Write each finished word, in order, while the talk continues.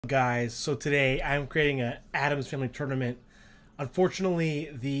Guys, so today I'm creating an Addams Family Tournament.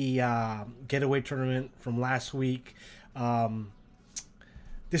 Unfortunately, the Getaway tournament from last week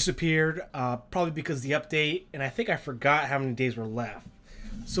disappeared, probably because of the update, and I think I forgot how many days were left.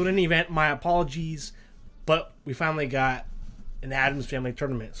 So in any event, my apologies, but we finally got an Addams Family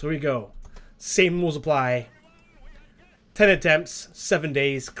Tournament. So here we go. Same rules apply. 10 attempts, 7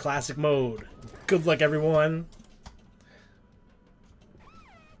 days, classic mode. Good luck, everyone.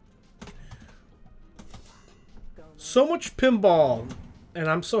 So much pinball, and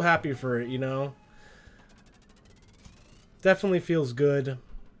I'm so happy for it, you know. Definitely feels good.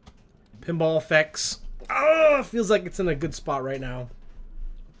 Pinball effects. Oh, feels like it's in a good spot right now.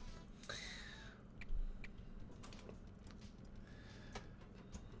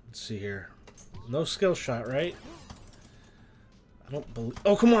 Let's see here. No skill shot, right? I don't believe.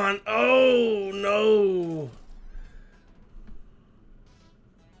 Oh, come on. Oh, no.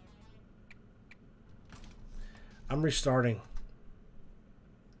 I'm restarting.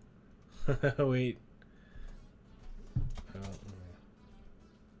 Wait.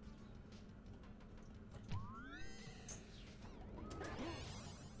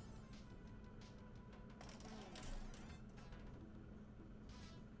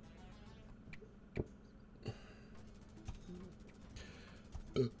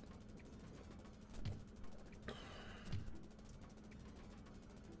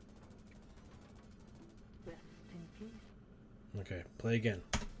 Okay, play again.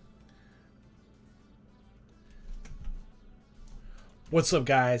 What's up,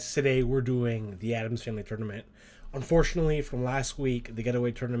 guys? Today we're doing the Addams Family Tournament. Unfortunately, from last week, the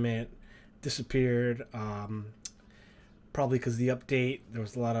Getaway tournament disappeared. Probably because of the update. There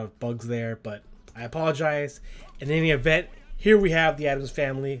was a lot of bugs there, but I apologize. In any event, here we have the Addams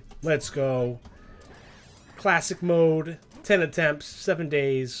Family. Let's go. Classic mode, 10 attempts, 7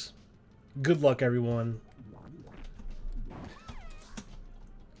 days. Good luck, everyone.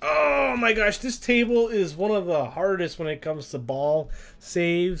 Oh my gosh, this table is one of the hardest when it comes to ball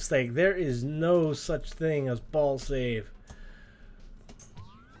saves. Like, there is no such thing as ball save.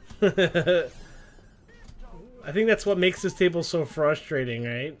 I think that's what makes this table so frustrating,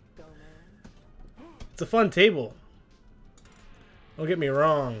 right? It's a fun table. Don't get me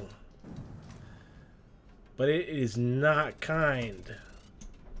wrong. But it is not kind.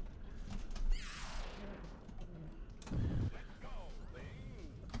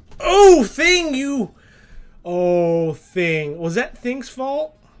 Oh, Thing, you... Oh, Thing. Was that Thing's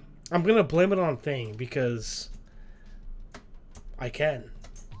fault? I'm going to blame it on Thing because I can.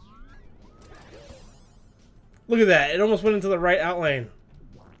 Look at that. It almost went into the right outline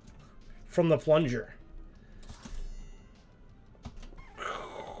from the plunger.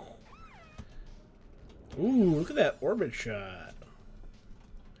 Ooh, look at that orbit shot.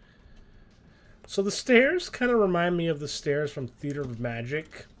 So the stairs kind of remind me of the stairs from Theater of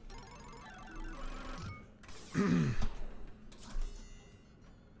Magic.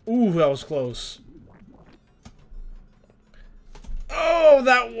 Ooh, that was close. Oh,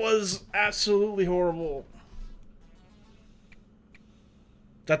 that was absolutely horrible.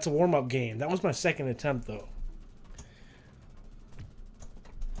 That's a warm-up game. That was my second attempt, though.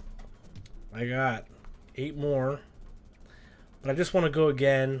 I got 8 more. But I just want to go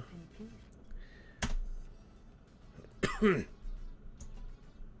again.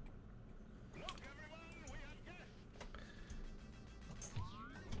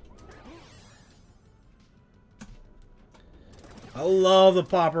 I love the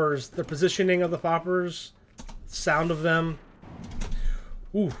poppers. The positioning of the poppers. Sound of them.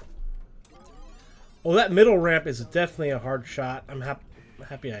 Ooh. Oh, that middle ramp is definitely a hard shot. I'm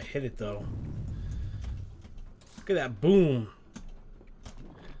happy I hit it, though. Look at that boom.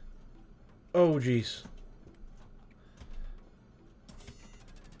 Oh, jeez.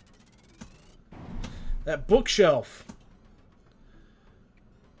 That bookshelf.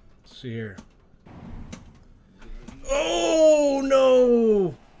 Let's see here. Oh,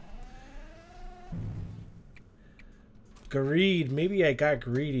 no! Greed. Maybe I got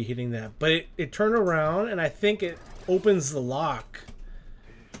greedy hitting that. But it turned around, and I think it opens the lock.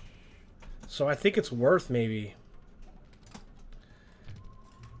 So I think it's worth, maybe.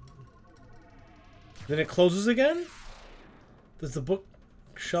 Then it closes again? Does the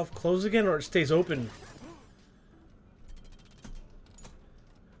bookshelf close again, or it stays open?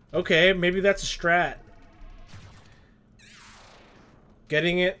 Okay, maybe that's a strat.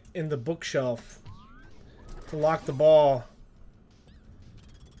 Getting it in the bookshelf to lock the ball.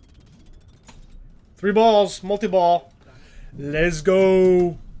 3 balls, multi-ball. Let's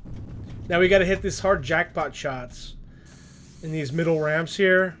go. Now we gotta hit this hard jackpot shots. in these middle ramps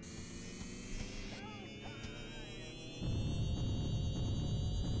here.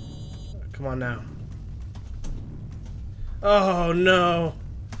 Come on now. Oh no.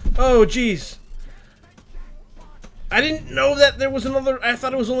 Oh jeez. I didn't know that there was another. I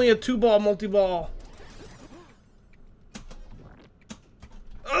thought it was only a 2-ball multi-ball.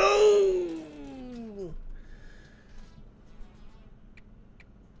 Oh!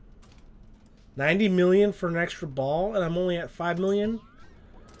 90 million for an extra ball, and I'm only at 5 million?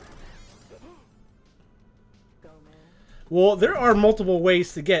 Well, there are multiple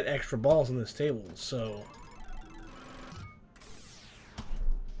ways to get extra balls in this table, so...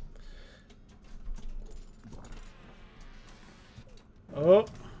 Oh.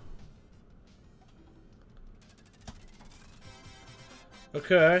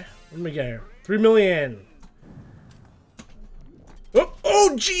 Okay. What do we get here? 3 million. Oh,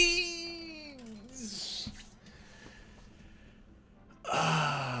 oh jeez.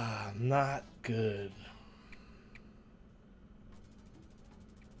 Ah, not good.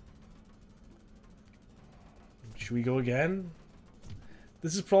 Should we go again?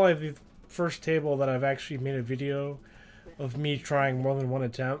 This is probably the first table that I've actually made a video of me trying more than one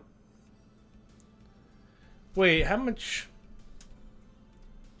attempt. Wait, how much?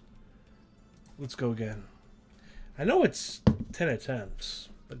 Let's go again. I know it's 10 attempts,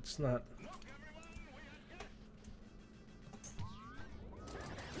 but it's not.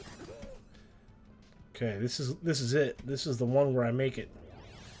 Okay, this is it. This is the one where I make it.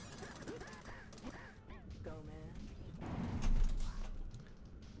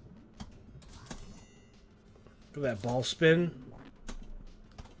 Look at that ball spin.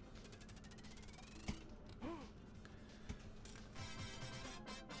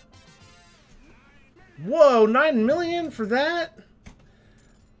 Whoa, 9 million for that?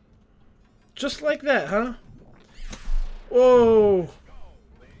 Just like that, huh? Whoa.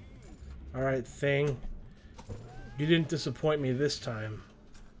 Alright, thing. You didn't disappoint me this time.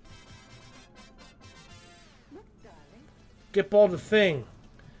 Get ball to thing.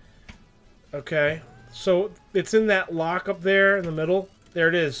 Okay. So, it's in that lock up there in the middle. There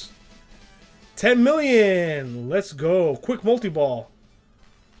it is. 10 million! Let's go. Quick multi-ball.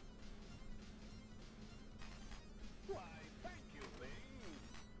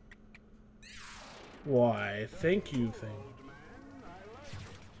 Why, thank you, thing.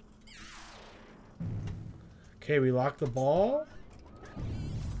 Okay, we lock the ball.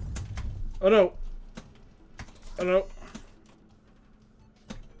 Oh no. Oh no.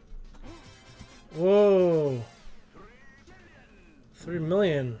 Whoa. 3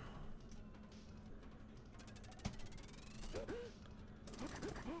 million.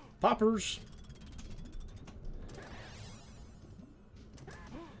 Poppers.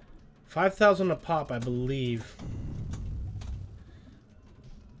 5,000 a pop, I believe.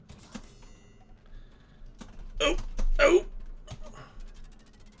 Oh, oh.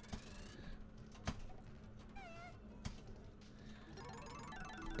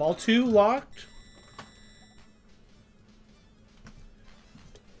 Ball 2 locked.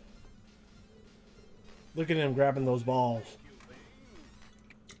 Look at him grabbing those balls.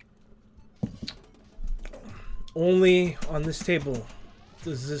 Only on this table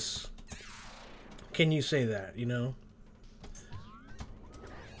does this... Can you say that, you know?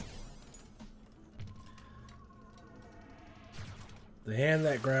 The hand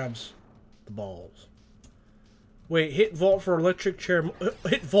that grabs the balls. Wait, hit vault for electric chair.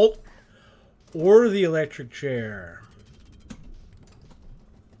 Hit vault or the electric chair.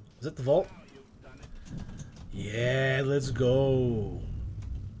 Is it the vault? Yeah, let's go.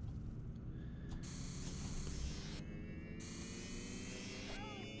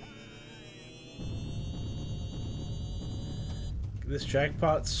 This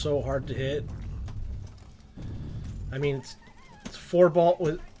jackpot's so hard to hit. I mean, it's 4 ball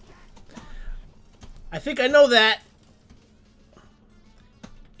with... I think I know that.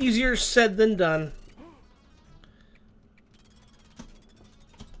 Easier said than done.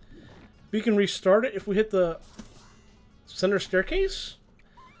 We can restart it if we hit the center staircase?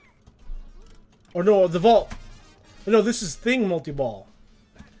 Or no, the vault. No, this is thing multi-ball.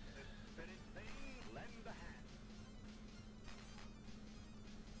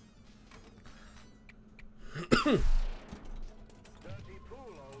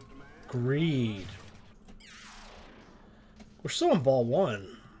 Greed. We're still on ball 1.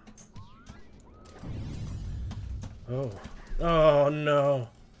 Oh. Oh no.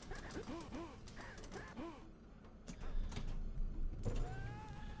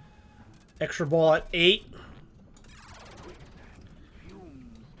 Extra ball at 8.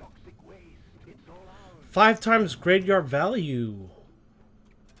 5 times graveyard value.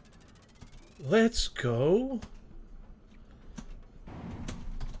 Let's go.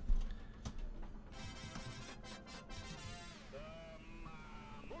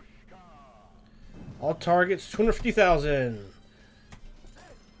 All targets 250,000.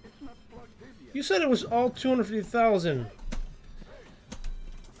 You said it was all 250,000.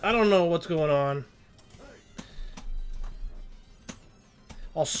 I don't know what's going on.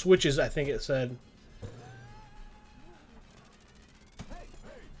 All switches, I think it said.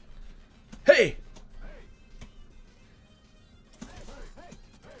 Hey!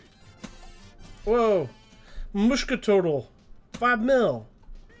 Whoa. Mushka total. 5 mil.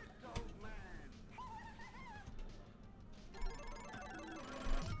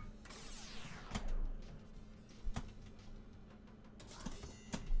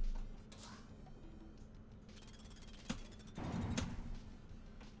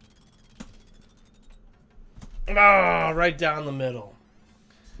 Ah, right down the middle.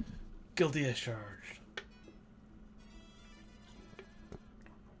 Guilty as charged.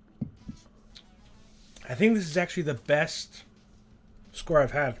 I think this is actually the best score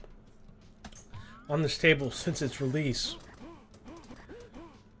I've had on this table since its release.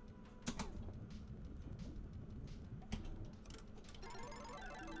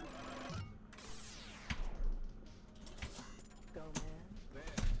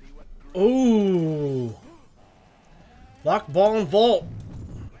 Ooh. Lock, ball, and vault.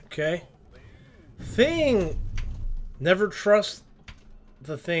 Okay. Thing. Never trust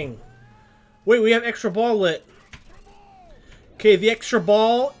the thing. Wait, we have extra ball lit. Okay, the extra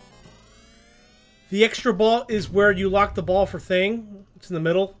ball. The extra ball is where you lock the ball for thing. It's in the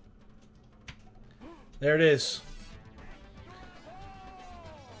middle. There it is.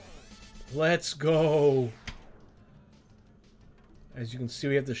 Let's go. As you can see,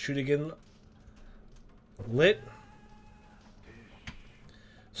 we have to shoot again. Lit.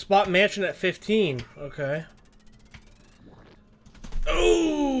 Spot mansion at 15. Okay.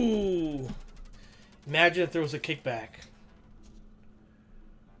 Oh! Imagine if there was a kickback.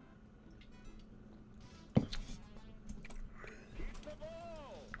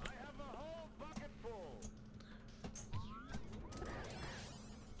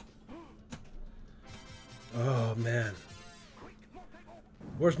 Oh, man.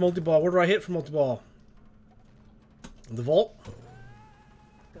 Where's multi-ball? Where do I hit for multi-ball? The vault?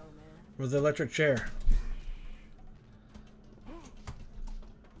 Or the electric chair?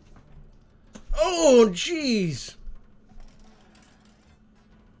 Oh, jeez!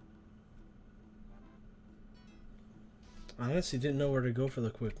 I honestly didn't know where to go for the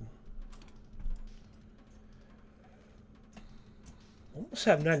quick. Almost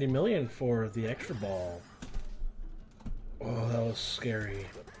have 90 million for the extra ball. Oh, that was scary.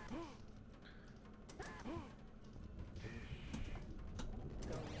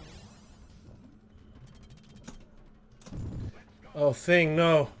 Oh, thing,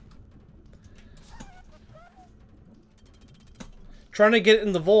 no. Trying to get it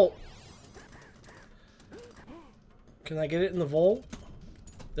in the vault. Can I get it in the vault?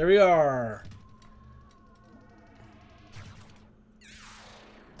 There we are.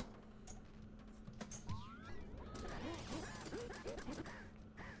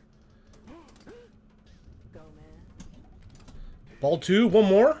 Ball 2, one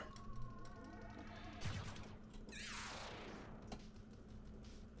more.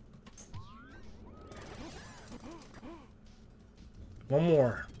 One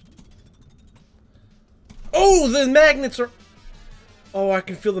more. Oh, the magnets are... Oh, I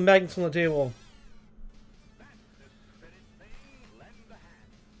can feel the magnets on the table.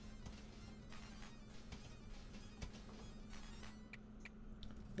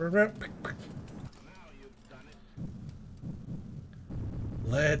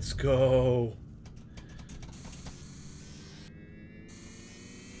 Let's go.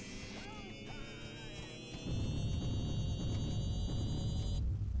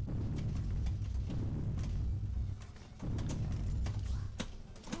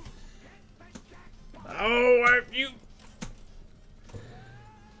 Oh,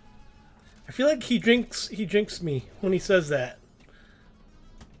 I feel like he drinks me when he says that.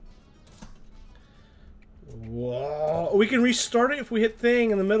 Whoa. We can restart it if we hit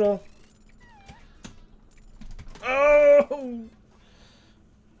thing in the middle. Oh!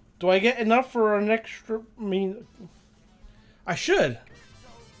 Do I get enough for an extra? I mean, I should.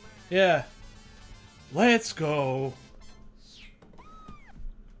 Yeah. Let's go.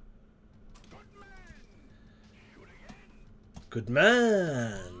 Good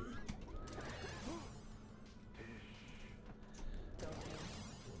man.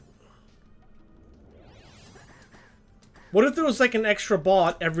 What if there was like an extra ball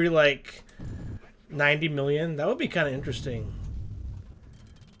at every like 90 million? That would be kind of interesting.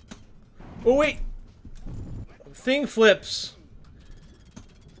 Oh wait, thing flips.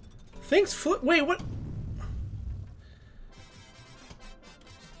 Things flip. Wait, what?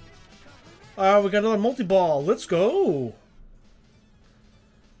 We got another multi-ball. Let's go.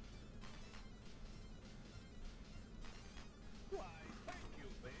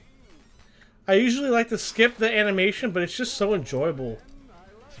 I usually like to skip the animation, but it's just so enjoyable.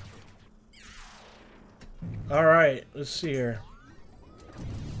 Alright, let's see here.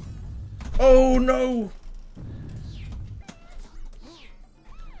 Oh no!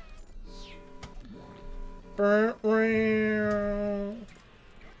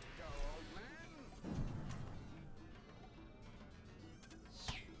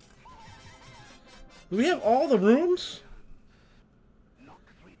 Do we have all the rooms?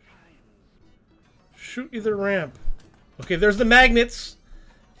 Shoot either ramp. Okay, there's the magnets.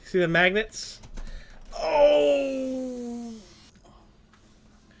 See the magnets? Oh!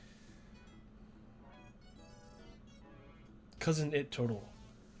 Cousin It total.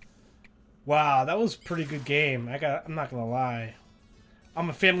 Wow, that was a pretty good game. I'm not gonna lie. I'm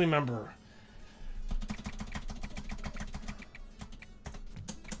a family member.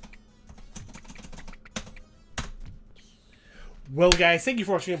 Well, guys, thank you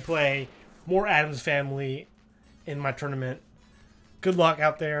for watching me play more Addams Family in my tournament. Good luck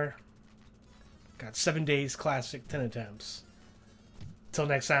out there. Got 7 days, classic, 10 attempts. Till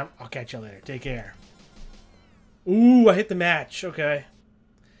next time, I'll catch you later. Take care. Ooh, I hit the match. Okay.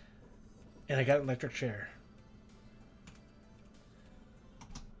 And I got an electric chair.